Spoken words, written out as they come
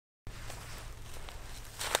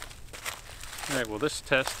Alright, well this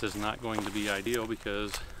test is not going to be ideal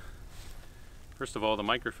because first of all the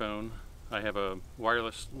microphone, I have a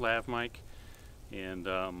wireless lav mic and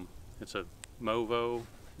it's a Movo,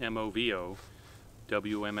 M-O-V-O,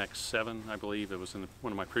 WMX7 I believe. It was in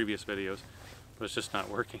one of my previous videos, but it's just not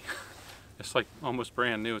working. It's like almost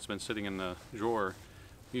brand new. It's been sitting in the drawer.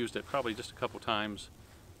 Used it probably just a couple times,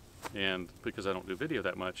 and because I don't do video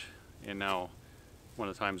that much, and now one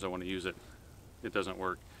of the times I want to use it, it doesn't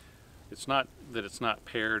work. It's not that it's not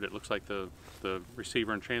paired. It looks like the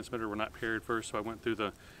receiver and transmitter were not paired first, so I went through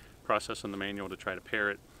the process in the manual to try to pair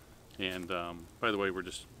it. And by the way,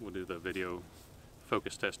 we'll do the video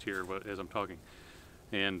focus test here as I'm talking.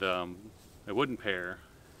 And it wouldn't pair,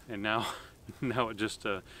 and now now it just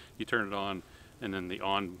you turn it on, and then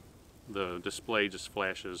the display just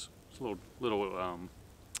flashes. It's a little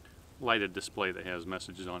lighted display that has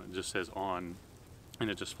messages on it. It just says on, and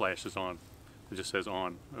it just flashes on. It just says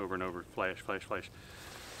on over and over, flash, flash, flash.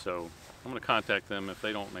 So I'm going to contact them if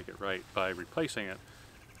they don't make it right by replacing it.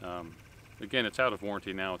 Again, it's out of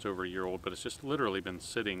warranty now. It's over a year old, but it's just literally been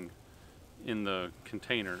sitting in the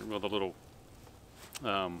container, well, the little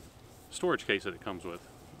storage case that it comes with,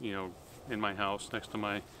 you know, in my house next to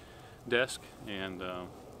my desk, and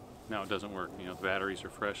now it doesn't work. You know, the batteries are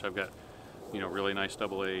fresh. I've got, you know, really nice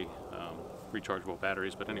AA rechargeable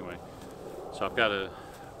batteries, but anyway, so I've got a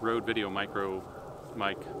Rode Video Micro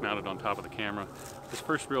mic mounted on top of the camera. This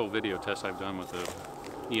first real video test I've done with the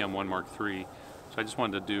E-M1 Mark III, so I just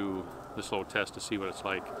wanted to do this little test to see what it's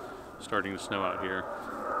like. Starting to snow out here,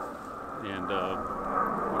 and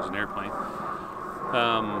there's an airplane.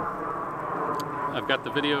 I've got the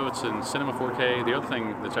video, it's in Cinema 4K. The other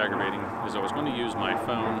thing that's aggravating is I was going to use my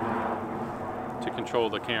phone to control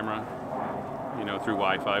the camera, you know, through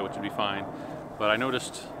Wi-Fi, which would be fine. But I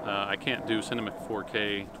noticed I can't do Cinema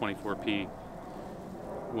 4K 24p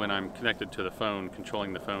when I'm connected to the phone,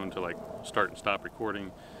 controlling the phone to like start and stop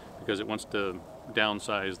recording, because it wants to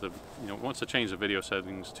downsize the, you know, it wants to change the video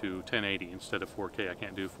settings to 1080 instead of 4K. I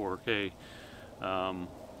can't do 4K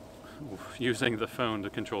using the phone to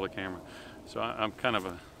control the camera. So I'm kind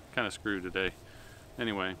of screwed today.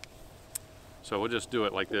 Anyway, so we'll just do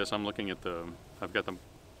it like this. I'm looking at I've got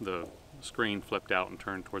the screen flipped out and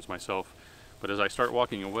turned towards myself. But as I start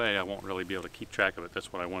walking away, I won't really be able to keep track of it.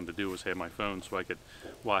 That's what I wanted to do, was have my phone so I could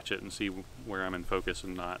watch it and see where I'm in focus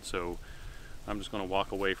and not. So I'm just going to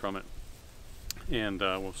walk away from it, and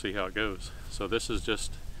we'll see how it goes. So this is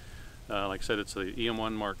just, like I said, it's the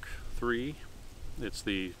E-M1 Mark III. It's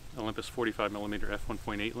the Olympus 45mm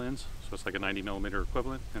f1.8 lens, so it's like a 90mm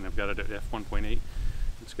equivalent, and I've got it at f1.8.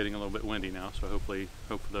 It's getting a little bit windy now, so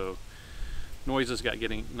hope the noise is not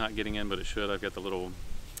getting in, but it should. I've got the little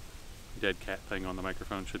dead cat thing on the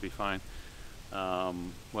microphone, should be fine.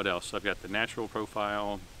 What else? I've got the natural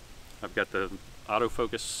profile. I've got the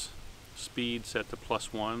autofocus speed set to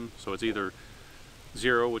 +1, so it's either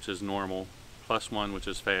 0, which is normal, +1, which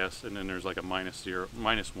is fast, and then there's like a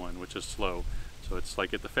 -1, which is slow. So it's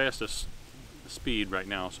like at the fastest speed right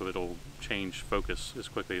now, so it'll change focus as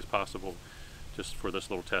quickly as possible just for this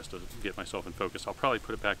little test to get myself in focus. I'll probably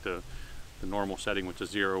put it back to the normal setting, which is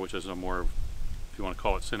 0, which is a more, if you want to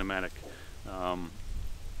call it, cinematic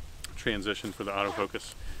transition for the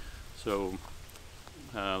autofocus. So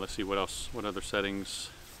let's see what else, what other settings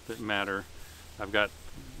that matter. I've got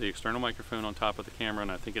the external microphone on top of the camera,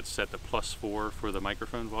 and I think it's set to +4 for the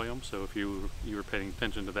microphone volume. So if you were paying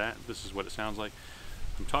attention to that, this is what it sounds like.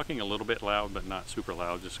 I'm talking a little bit loud, but not super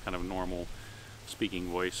loud, just kind of normal speaking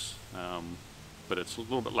voice. But it's a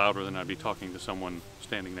little bit louder than I'd be talking to someone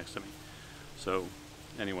standing next to me. So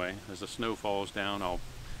anyway, as the snow falls down,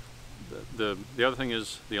 the other thing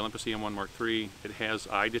is the Olympus E-M1 Mark III, it has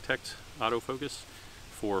eye detect autofocus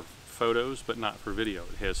for photos, but not for video.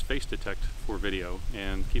 It has face detect for video,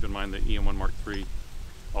 and keep in mind the E-M1 Mark III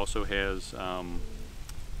also has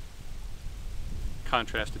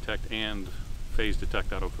contrast detect and phase detect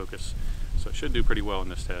autofocus. So it should do pretty well in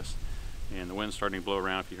this test. And the wind's starting to blow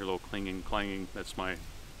around. If you hear a little clinging, clanging, that's my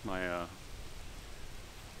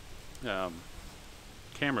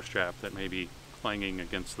camera strap that may be clanging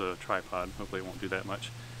against the tripod. Hopefully it won't do that much.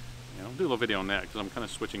 And I'll do a little video on that because I'm kind of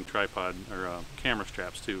switching tripod or camera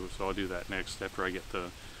straps too, so I'll do that next after I get the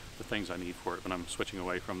things I need for it. But I'm switching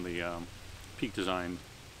away from the Peak Design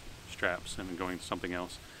straps and going to something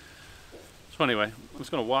else. So anyway, I'm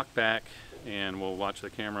just going to walk back and we'll watch the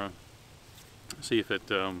camera, see if it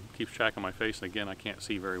keeps track of my face. And again, I can't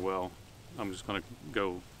see very well. I'm just going to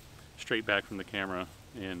go straight back from the camera,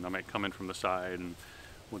 and I might come in from the side, and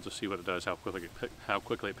we'll just see what it does, how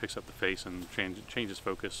quickly it picks up the face and changes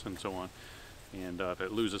focus and so on. and if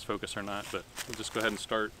it loses focus or not. But we'll just go ahead and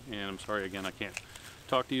start. And I'm sorry again, I can't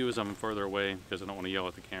talk to you as I'm further away because I don't want to yell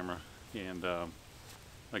at the camera. And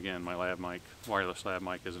again, my lav mic, wireless lav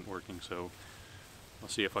mic, isn't working, so I'll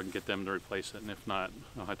see if I can get them to replace it, and if not,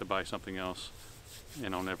 I'll have to buy something else,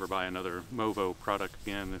 and I'll never buy another Movo product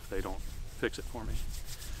again if they don't fix it for me.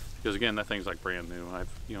 Because again, that thing's like brand new. I've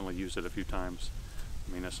only used it a few times.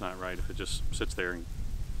 I mean, that's not right if it just sits there and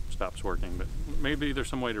stops working, but maybe there's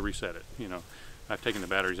some way to reset it. I've taken the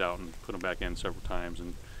batteries out and put them back in several times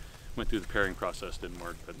and went through the pairing process, didn't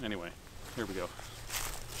work, but anyway, here we go.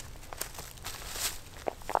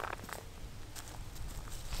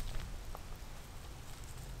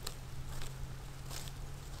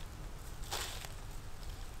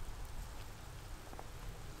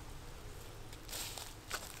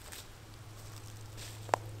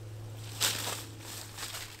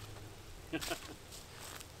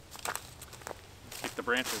 Take the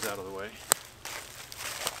branches out of the way.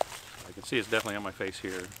 I can see it's definitely on my face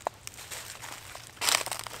here.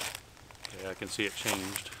 Okay, I can see it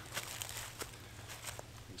changed.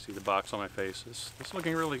 You can see the box on my face. It's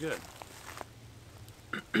looking really good.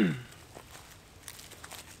 So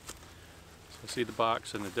I see the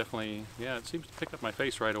box, and it definitely, yeah, it seems to pick up my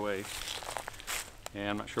face right away. And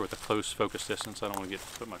I'm not sure with the close focus distance. I don't want to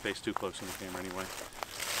put my face too close in the camera anyway.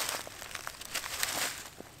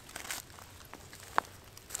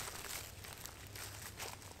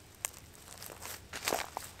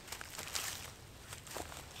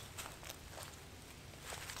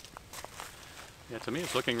 Yeah, to me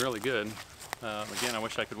it's looking really good. Again, I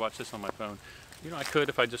wish I could watch this on my phone. I could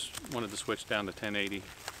if I just wanted to switch down to 1080,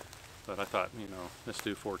 but I thought, let's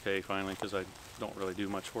do 4K finally, because I don't really do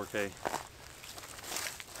much 4K.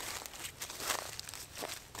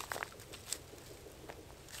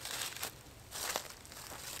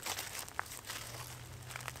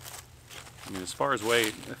 I mean, as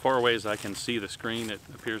far away as I can see the screen, it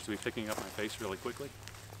appears to be picking up my face really quickly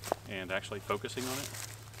and actually focusing on it.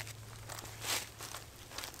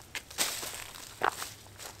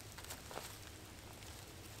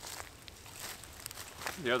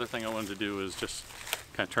 The other thing I wanted to do is just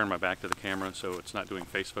kind of turn my back to the camera so it's not doing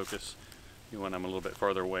face focus when I'm a little bit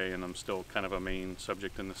farther away and I'm still kind of a main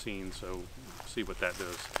subject in the scene, so see what that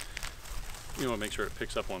does. You want to make sure it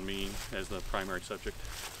picks up on me as the primary subject.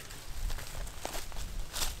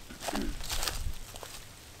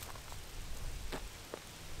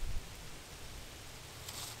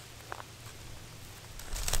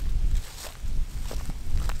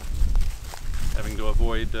 Having to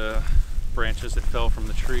avoid branches that fell from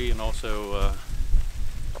the tree, and also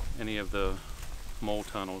any of the mole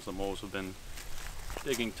tunnels. The moles have been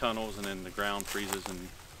digging tunnels, and then the ground freezes and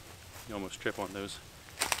you almost trip on those.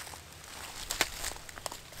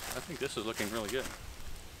 I think this is looking really good.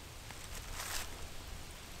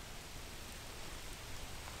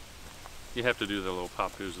 You have to do the little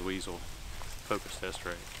Papoose the Weasel focus test,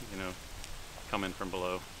 right? Come in from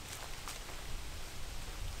below.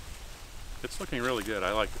 It's looking really good.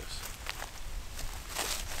 I like this.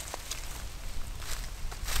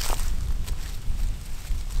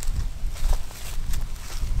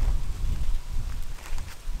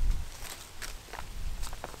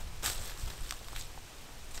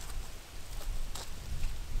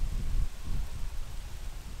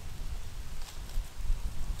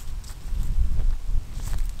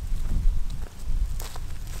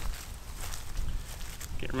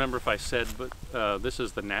 Can't remember if I said, but this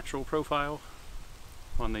is the natural profile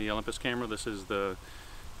on the Olympus camera. This is the,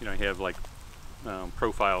 you have like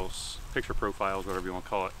profiles, picture profiles, whatever you want to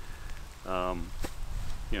call it.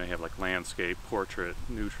 You have like landscape, portrait,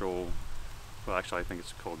 neutral. Well, actually, I think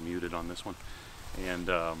it's called muted on this one, and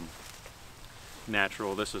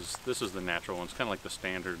natural. This is the natural one. It's kind of like the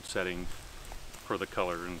standard setting for the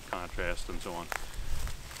color and contrast and so on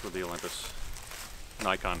for the Olympus.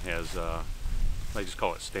 Nikon has. They just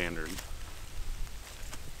call it standard,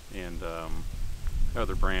 and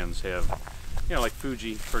other brands have, like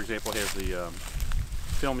Fuji, for example, has the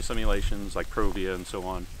film simulations like Provia and so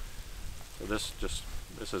on. So this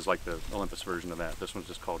is like the Olympus version of that. This one's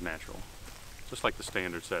just called natural, just like the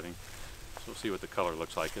standard setting. So we'll see what the color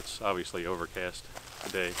looks like. It's obviously overcast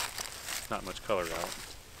today, not much color out.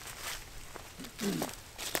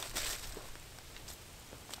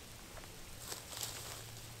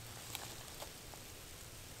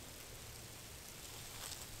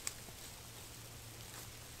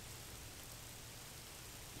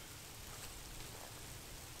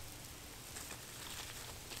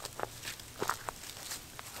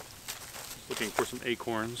 Looking for some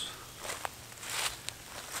acorns.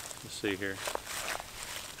 Let's see here.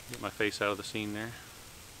 Get my face out of the scene there.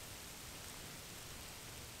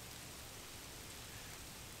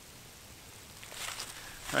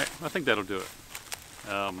 Alright, I think that'll do it.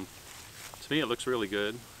 To me it looks really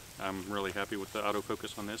good. I'm really happy with the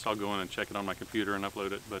autofocus on this. I'll go in and check it on my computer and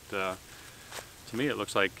upload it, but to me it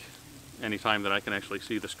looks like anytime that I can actually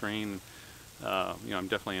see the screen, you know, I'm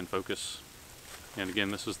definitely in focus. And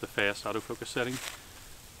again, this is the fast autofocus setting,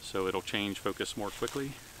 so it'll change focus more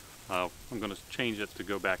quickly. I'm going to change it to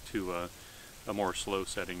go back to a more slow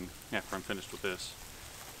setting after I'm finished with this.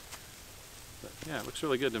 But yeah, it looks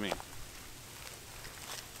really good to me.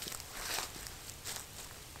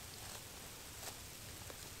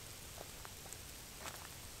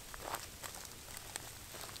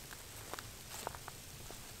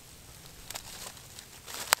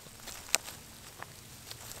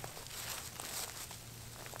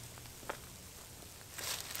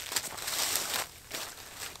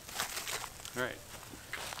 Alright,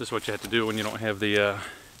 this is what you have to do when you don't have the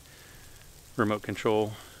remote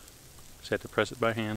control. Just have to press it by hand.